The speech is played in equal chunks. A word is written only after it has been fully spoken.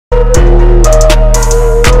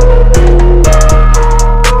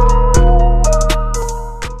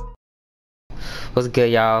What's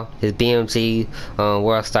good, y'all? It's BMG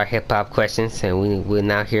World Star Hip Hop Questions, and we're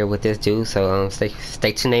now here with this dude. So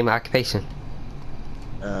state your name and occupation.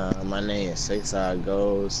 My name is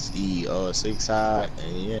xDirectorJay, CEO of xDirectorJay,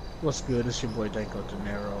 and yeah. What's good? It's your boy Danko De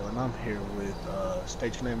Niro, and I'm here with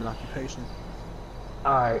state your name and occupation.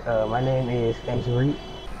 Alright, my name is xDirectorJay.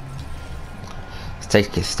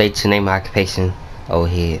 State your name and occupation. Old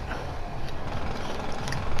head.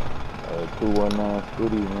 219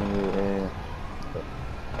 Studio and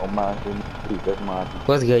on my street, that's my.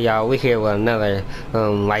 What's good, y'all? We're here with another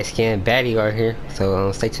light-skinned baddie right here.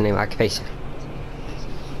 So state your name and occupation.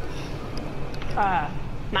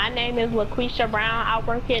 My name is LaQuisha Brown. I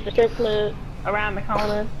work at the strip club around the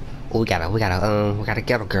corner. Oh, we got a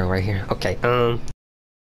ghetto girl right here. Okay,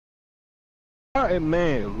 A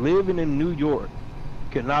man living in New York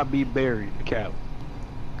cannot be buried in Cali.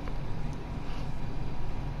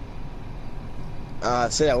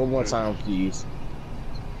 Say that one more time, please.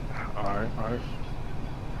 Alright.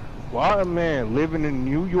 Why a man living in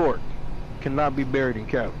New York cannot be buried in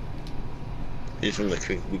Cali? It's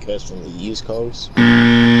because from the East Coast.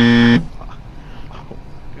 Oh,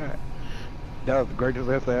 God. That was the greatest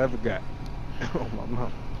answer I ever got. Oh my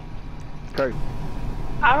mom. It's crazy.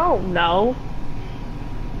 I don't know.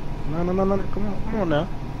 No. Come on now.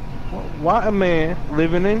 Why a man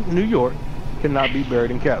living in New York cannot be buried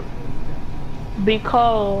in Cali?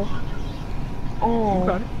 Because You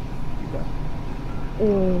got it. Yeah.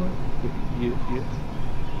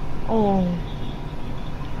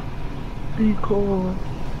 Because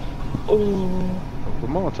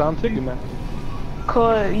Come on, time ticking, man.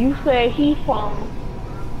 cause you said he from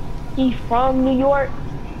New York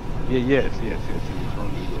Yes, he's from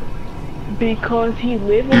New York. because he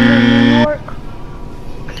living in New York.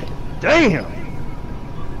 Damn!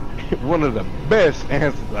 One of the best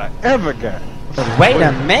answers I ever got. Wait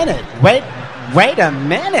a minute. Wait a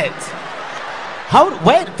minute.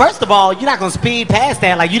 Wait, first of all, you're not gonna speed past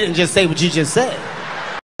that like you didn't just say what you just said.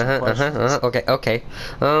 Okay.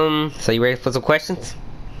 So you ready for some questions?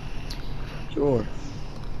 Sure.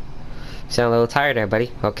 Sound a little tired there,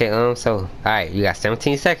 buddy. Okay, so alright, you got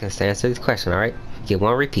 17 seconds to answer this question, alright? Get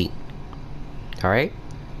one repeat. Alright?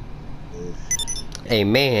 A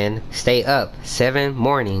man stay up 7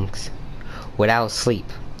 mornings without sleep.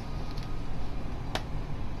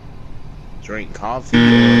 Drink coffee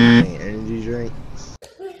or drink energy drink.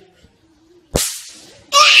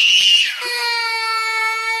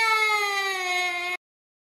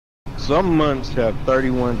 Some months have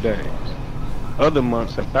 31 days. Other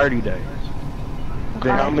months have 30 days.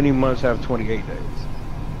 Then how many months have 28 days?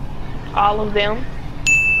 All of them.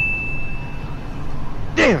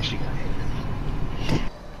 Damn, she.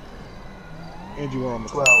 Andrew on the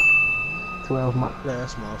 12 months.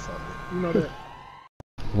 last motherfucker. You know that?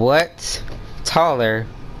 What's taller?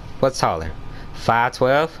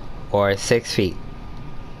 5'12" or 6 feet?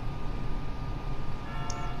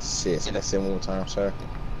 Shit, say that one more time, sir.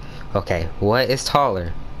 Okay, what is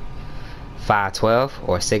taller? 5'12"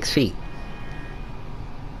 or 6 feet?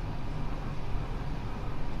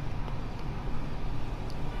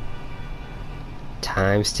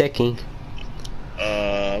 Time's ticking.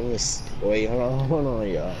 Wait, hold on,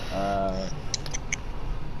 y'all.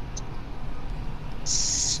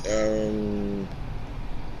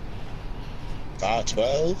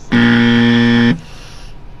 5'12".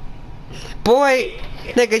 Boy,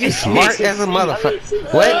 nigga, you smart as a motherfucker.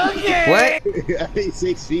 What?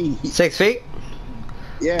 6 feet. 6 feet?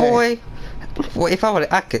 Yeah. Boy, if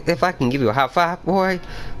I can give you a high five, boy,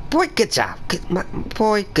 good job.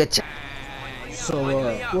 Good job. So,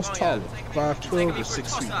 what's taller? 5'12" or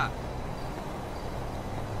 6 feet?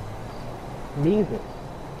 Neither.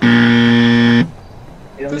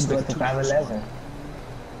 It only goes to 5'11".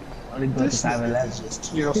 Only goes to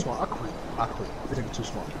 5'11". You know, smart. I quit. I think it's too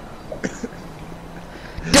smart.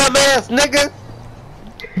 Dumbass nigga!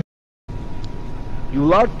 You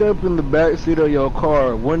locked up in the back seat of your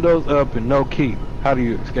car, windows up and no key. How do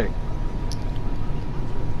you escape?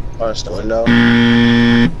 First the window.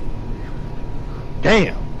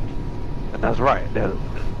 Damn. That's right. That's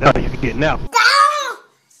how you can get now.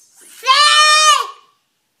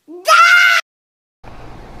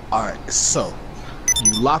 Alright, so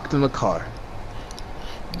you locked in the car.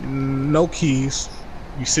 No keys.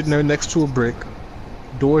 You sitting there next to a brick.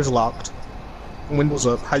 Doors locked. Windows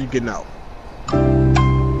up. How you getting out?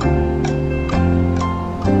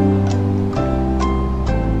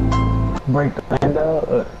 Break the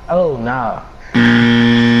window? Oh, nah.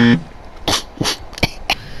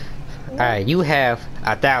 Alright, you have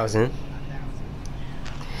 1,000.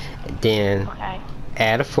 Then Okay.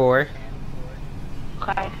 add a 4.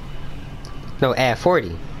 Okay. No, add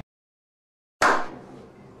 40.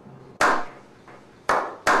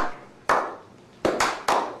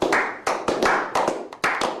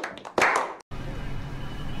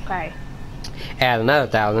 Okay. Add another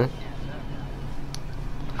 1,000.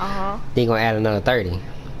 Then you gonna add another 30.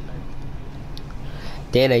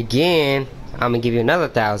 Then again, I'm gonna give you another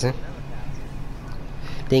 1,000.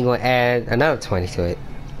 Then you're gonna add another 20 to it.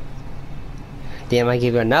 Then I'm gonna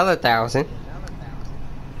give you another 1,000.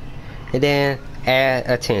 And then add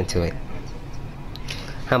a 10 to it.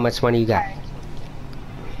 How much money you got?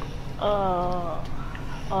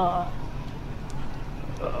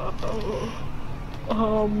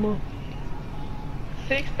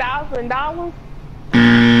 $6,000.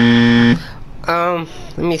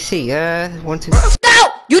 Let me see. 1, 2. No!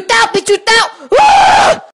 You thought, bitch, you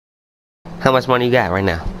thought! How much money you got right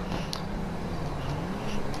now?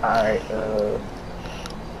 Alright,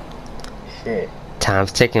 shit.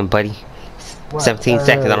 Time's ticking, buddy. What, 17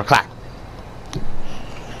 seconds on the clock.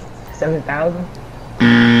 7,000?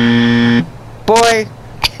 Boy!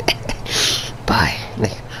 Boy.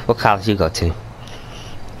 What college you go to?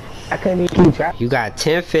 I couldn't even keep track. You got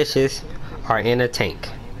 10 fishes are in a tank.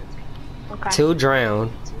 Okay. 2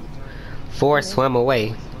 drowned. 4 swam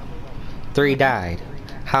away. 3 died.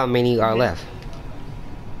 How many are left?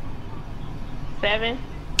 7.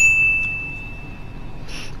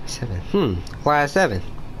 7. Why 7?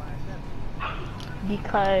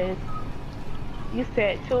 Because you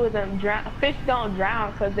said 2 of them drown. Fish don't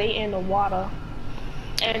drown because they in the water.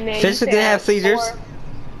 And then Fishes didn't have seizures.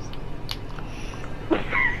 4.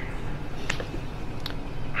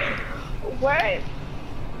 What?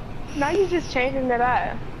 Now you just changing that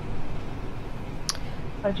up.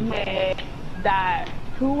 But you had died.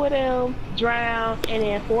 2 of them drowned, and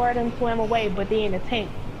then 4 of them swam away, but they in the tank.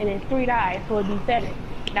 And then 3 died, so it'd be 7.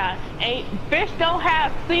 Now, fish don't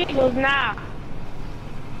have seagulls now.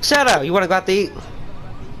 Shut up! You wanna go out to eat?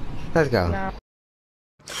 Let's go. No.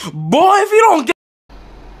 Boy, if you don't get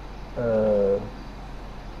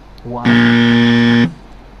 1.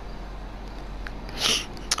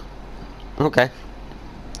 Okay.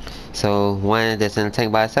 So 1 that's in the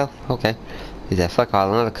tank by itself? Okay. Is that fuck all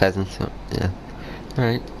another cousins? So, yeah.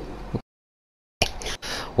 Alright.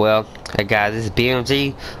 Well, hey guys, this is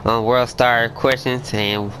BMG on World Star Questions,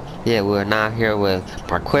 and yeah, we're now here with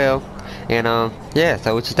Marquell. And yeah,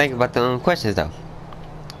 so what you think about the questions though?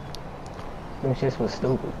 Them shits was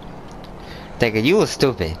stupid. Thinking you was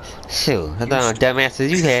stupid. Shoot, I thought dumb answers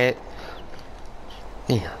you had.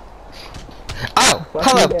 Yeah. Oh,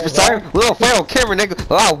 hold up, sorry, little fail camera nigga.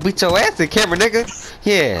 Oh, I'll beat your ass in camera nigga.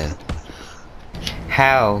 Yeah.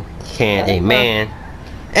 How can a man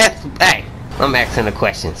hey, I'm asking the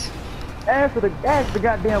questions. Ask the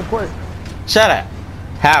goddamn question. Shut up.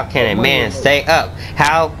 How can a man stay up?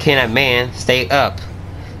 How can a man stay up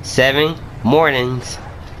 7 mornings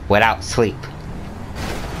without sleep?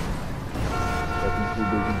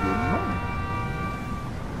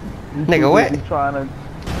 Nigga, what?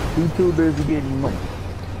 He's too busy getting money.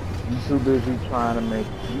 He's too busy trying to make.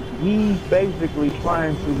 He's basically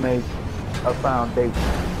trying to make a foundation.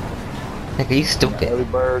 Nigga, you stupid. Every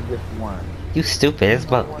bird gets one. You stupid. It's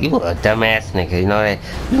you a dumbass nigga. You know that?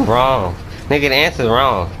 You wrong. Nigga, the answer's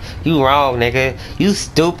wrong. You wrong, nigga. You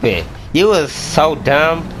stupid. You was so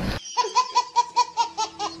dumb.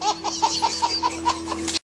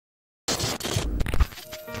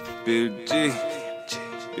 BMG,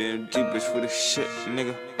 bitch for the shit,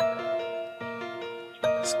 nigga.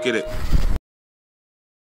 Let's get it.